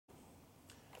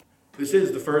This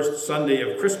is the first Sunday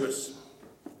of Christmas.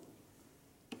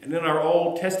 And in our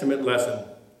Old Testament lesson,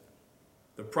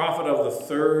 the prophet of the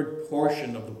third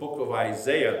portion of the book of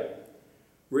Isaiah,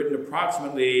 written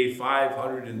approximately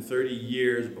 530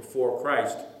 years before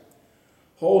Christ,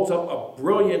 holds up a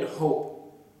brilliant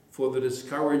hope for the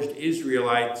discouraged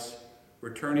Israelites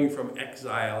returning from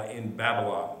exile in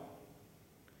Babylon.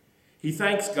 He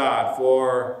thanks God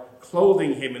for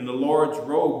clothing him in the Lord's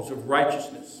robes of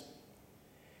righteousness.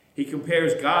 He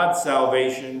compares God's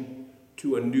salvation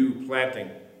to a new planting.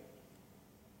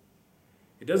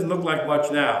 It doesn't look like much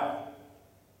now,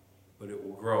 but it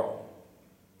will grow.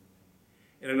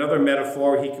 In another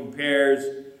metaphor, he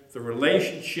compares the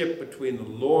relationship between the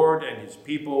Lord and his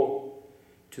people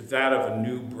to that of a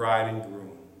new bride and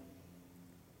groom.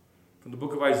 From the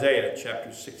book of Isaiah,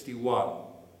 chapter 61,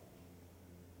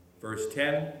 verse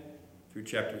 10 through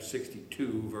chapter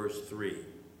 62, verse 3.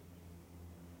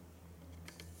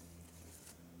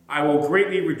 I will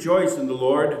greatly rejoice in the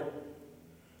Lord.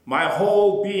 My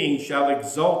whole being shall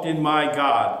exult in my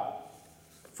God,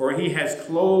 for he has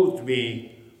clothed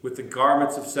me with the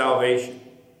garments of salvation.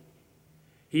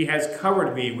 He has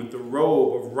covered me with the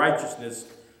robe of righteousness,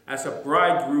 as a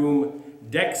bridegroom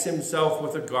decks himself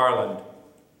with a garland,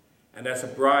 and as a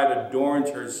bride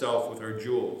adorns herself with her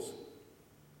jewels.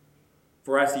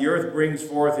 For as the earth brings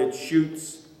forth its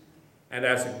shoots, and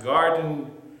as a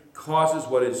garden causes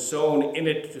what is sown in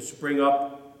it to spring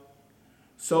up,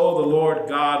 so the Lord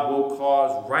God will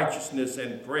cause righteousness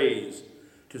and praise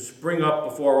to spring up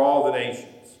before all the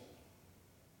nations.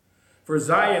 For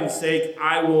Zion's sake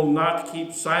I will not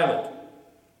keep silent,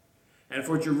 and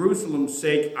for Jerusalem's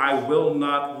sake I will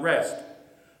not rest,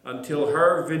 until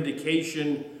her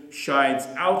vindication shines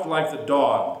out like the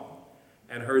dawn,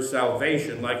 and her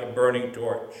salvation like a burning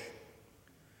torch.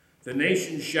 The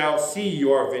nations shall see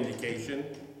your vindication,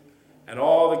 and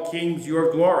all the kings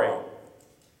your glory,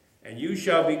 and you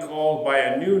shall be called by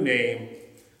a new name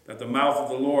that the mouth of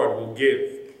the Lord will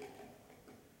give.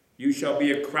 You shall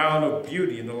be a crown of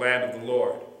beauty in the land of the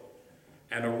Lord,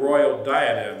 and a royal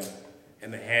diadem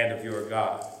in the hand of your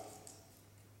God.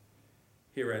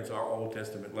 Here ends our Old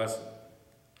Testament lesson.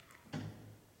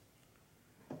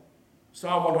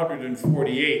 Psalm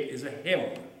 148 is a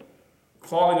hymn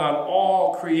calling on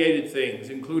all created things,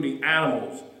 including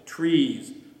animals,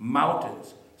 trees,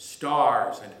 mountains,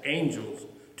 stars, and angels,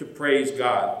 to praise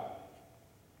God.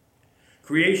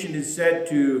 Creation is said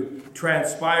to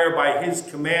transpire by his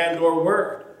command or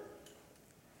word.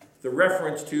 The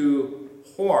reference to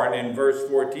horn in verse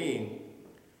 14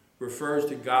 refers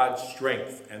to God's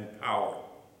strength and power.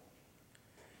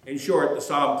 In short, the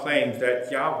psalm claims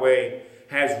that Yahweh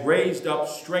has raised up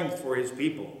strength for his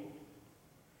people.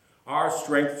 Our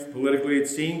strength, politically it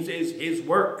seems, is his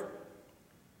work.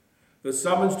 The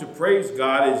summons to praise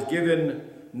God is given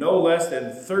no less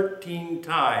than 13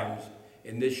 times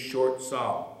in this short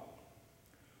psalm.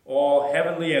 All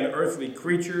heavenly and earthly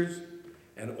creatures,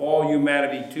 and all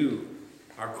humanity too,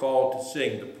 are called to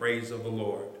sing the praise of the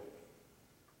Lord.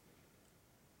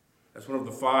 As one of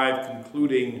the 5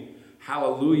 concluding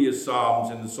hallelujah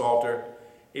psalms in the Psalter,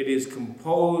 it is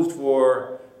composed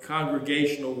for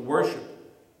congregational worship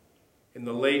in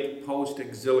the late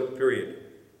post-exilic period.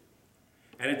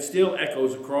 And it still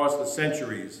echoes across the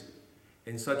centuries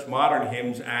in such modern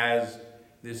hymns as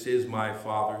 "This is my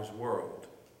Father's World."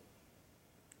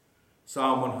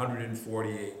 Psalm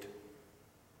 148.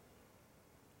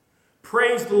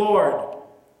 Praise the Lord.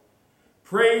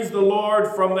 Praise the Lord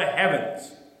from the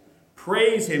heavens.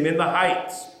 Praise him in the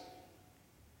heights.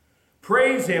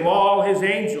 Praise him, all his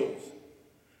angels.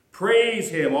 Praise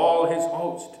him, all his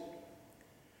host.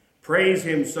 Praise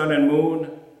him, sun and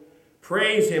moon.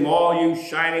 Praise him, all you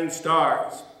shining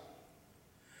stars.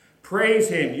 Praise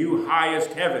him, you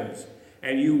highest heavens,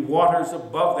 and you waters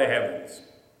above the heavens.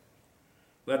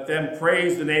 Let them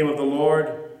praise the name of the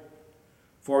Lord,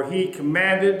 for he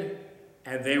commanded,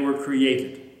 and they were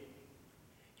created.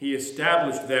 He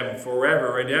established them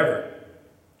forever and ever.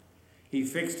 He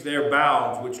fixed their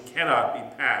bounds, which cannot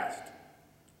be passed.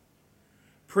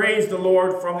 Praise the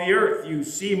Lord from the earth, you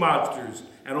sea monsters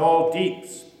and all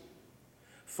deeps.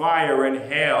 Fire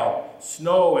and hail,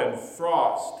 snow and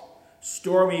frost,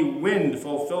 stormy wind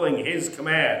fulfilling his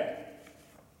command.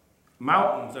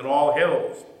 Mountains and all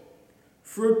hills,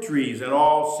 fruit trees and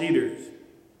all cedars,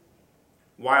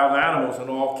 wild animals and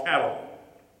all cattle,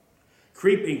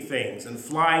 creeping things and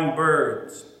flying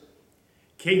birds,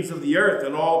 kings of the earth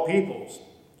and all peoples,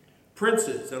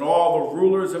 princes and all the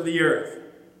rulers of the earth,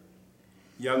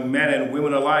 young men and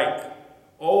women alike,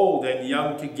 old and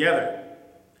young together.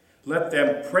 Let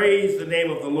them praise the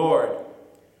name of the Lord,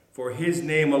 For his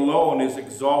name alone is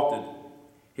exalted.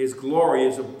 His glory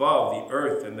is above the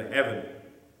earth and the heaven.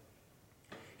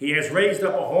 He has raised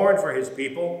up a horn for his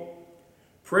people,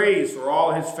 praise for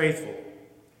all his faithful,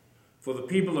 for the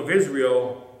people of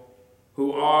Israel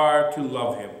who are to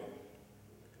love him.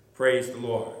 Praise the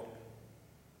Lord.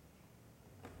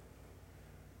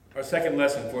 Our second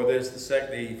lesson for this,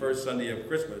 the first Sunday of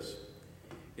Christmas,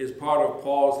 is part of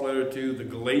Paul's letter to the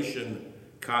Galatian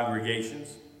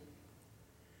congregations.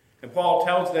 And Paul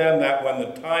tells them that when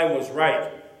the time was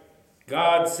right,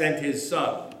 God sent his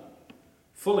Son,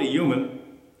 fully human,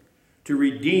 to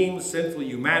redeem sinful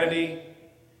humanity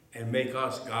and make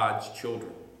us God's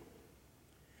children.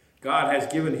 God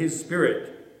has given his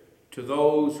Spirit to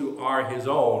those who are his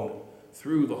own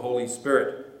through the Holy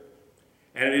Spirit.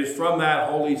 And it is from that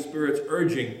Holy Spirit's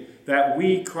urging that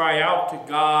we cry out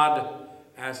to God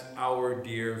as our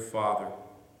dear Father.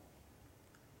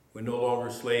 We're no longer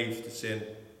slaves to sin.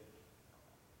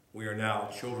 We are now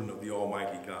children of the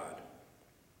Almighty God.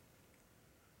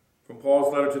 From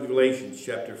Paul's letter to the Galatians,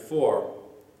 chapter 4,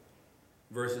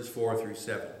 verses 4 through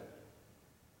 7.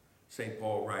 St.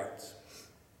 Paul writes,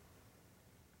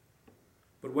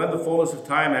 "But when the fullness of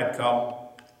time had come,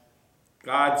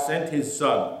 God sent his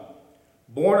Son,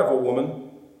 born of a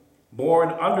woman, born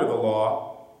under the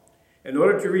law, in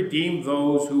order to redeem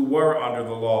those who were under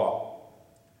the law,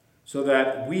 so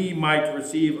that we might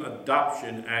receive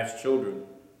adoption as children.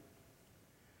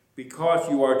 Because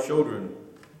you are children,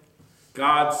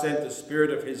 God sent the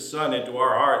Spirit of his Son into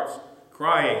our hearts,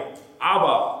 crying,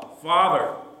 'Abba,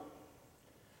 Father.'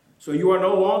 So you are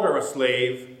no longer a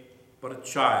slave, but a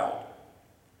child.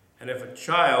 And if a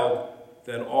child,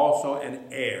 then also an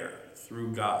heir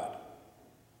through God."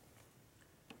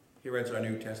 Here ends our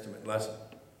New Testament lesson.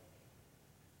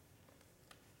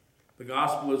 The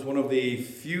Gospel is one of the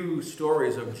few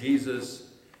stories of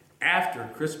Jesus after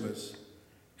Christmas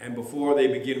and before they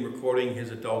begin recording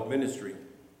his adult ministry.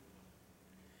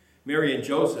 Mary and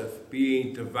Joseph,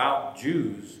 being devout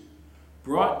Jews,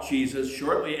 brought Jesus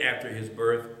shortly after his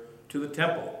birth to the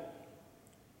temple.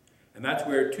 And that's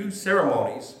where two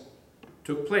ceremonies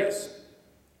took place.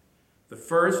 The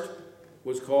first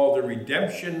was called the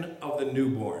redemption of the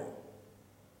newborn.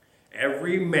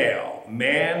 Every male,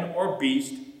 man or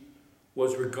beast,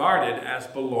 was regarded as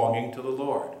belonging to the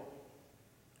Lord.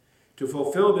 To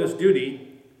fulfill this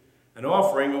duty, an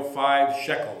offering of 5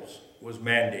 shekels was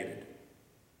mandated.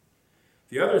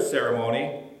 The other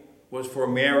ceremony was for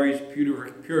Mary's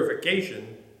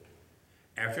purification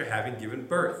after having given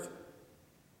birth.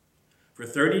 For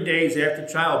 30 days after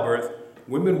childbirth,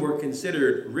 women were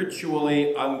considered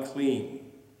ritually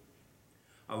unclean.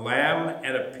 A lamb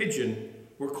and a pigeon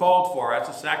were called for as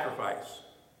a sacrifice.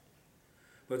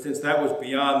 But since that was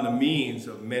beyond the means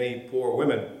of many poor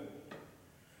women,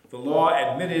 the law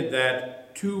admitted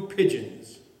that 2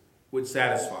 pigeons would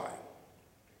satisfy.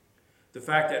 The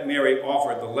fact that Mary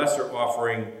offered the lesser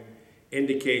offering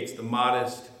indicates the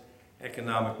modest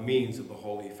economic means of the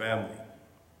Holy Family.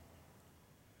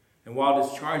 And while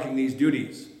discharging these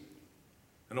duties,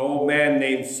 an old man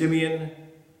named Simeon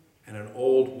and an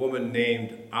old woman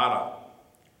named Anna,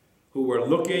 who were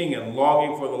looking and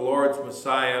longing for the Lord's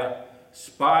Messiah,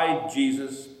 spied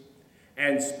Jesus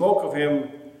and spoke of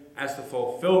him as the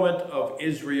fulfillment of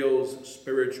Israel's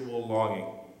spiritual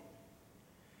longing.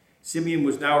 Simeon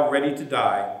was now ready to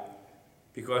die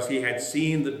because he had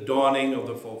seen the dawning of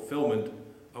the fulfillment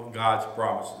of God's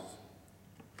promises.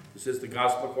 This is the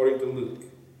Gospel according to Luke,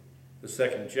 the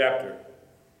 2nd chapter,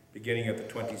 beginning at the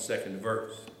 22nd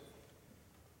verse.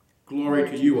 Glory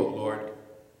to you, O Lord.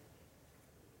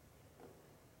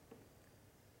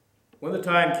 When the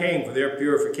time came for their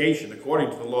purification according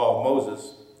to the law of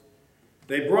Moses,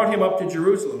 they brought him up to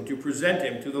Jerusalem to present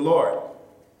him to the Lord.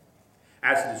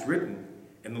 As it is written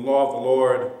in the law of the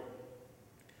Lord,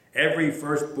 every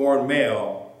firstborn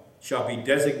male shall be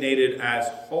designated as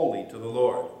holy to the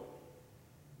Lord.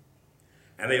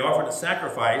 And they offered a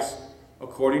sacrifice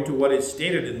according to what is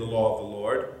stated in the law of the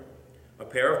Lord, a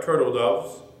pair of turtle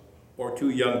doves or 2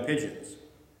 young pigeons.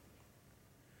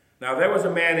 Now there was a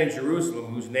man in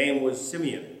Jerusalem whose name was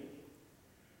Simeon.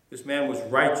 This man was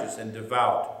righteous and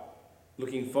devout,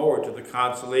 looking forward to the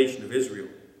consolation of Israel,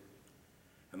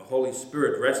 and the Holy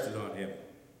Spirit rested on him.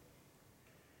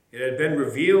 It had been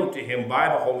revealed to him by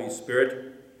the Holy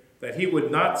Spirit that he would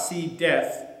not see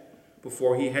death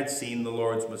before he had seen the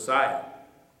Lord's Messiah.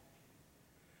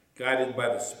 Guided by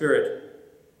the Spirit,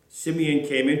 Simeon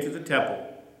came into the temple,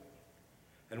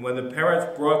 and when the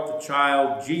parents brought the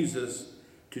child Jesus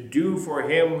to do for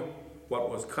him what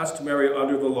was customary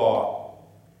under the law,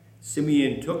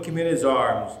 Simeon took him in his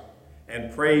arms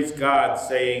and praised God,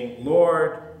 saying,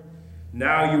 "Lord,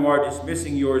 Now you are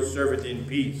dismissing your servant in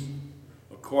peace,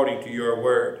 according to your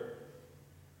word.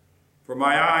 For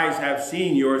my eyes have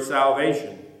seen your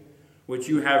salvation, which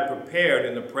you have prepared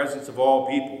in the presence of all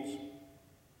peoples,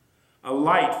 a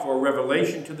light for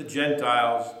revelation to the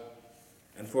Gentiles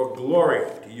and for glory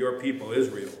to your people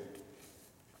Israel.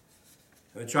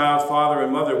 And the child's father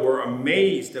and mother were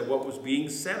amazed at what was being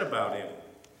said about him.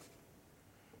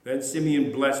 Then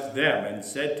Simeon blessed them and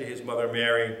said to his mother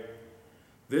Mary,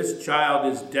 "This child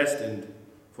is destined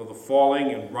for the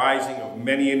falling and rising of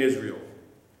many in Israel,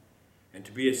 and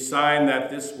to be a sign that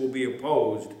this will be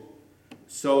opposed,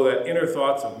 so that inner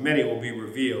thoughts of many will be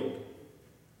revealed.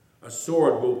 A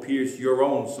sword will pierce your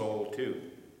own soul too."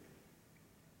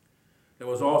 There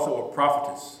was also a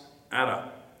prophetess,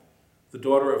 Anna, the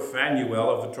daughter of Phanuel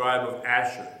of the tribe of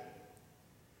Asher.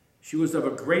 She was of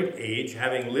a great age,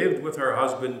 having lived with her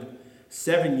husband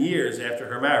 7 years after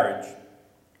her marriage,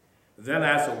 then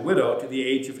as a widow to the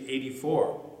age of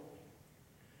 84.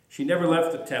 She never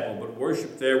left the temple, but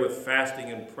worshipped there with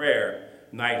fasting and prayer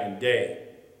night and day.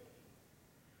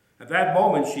 At that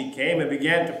moment she came and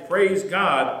began to praise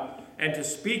God and to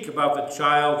speak about the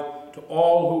child to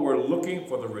all who were looking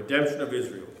for the redemption of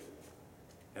Israel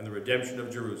and the redemption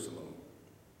of Jerusalem.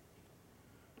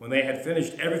 When they had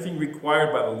finished everything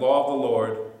required by the law of the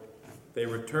Lord, they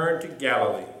returned to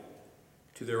Galilee,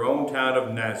 to their own town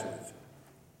of Nazareth.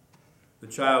 The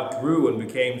child grew and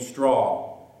became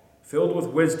strong, filled with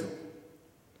wisdom,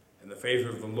 and the favor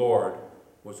of the Lord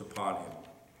was upon him.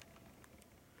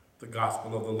 The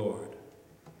Gospel of the Lord.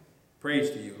 Praise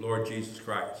to you, Lord Jesus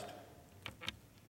Christ.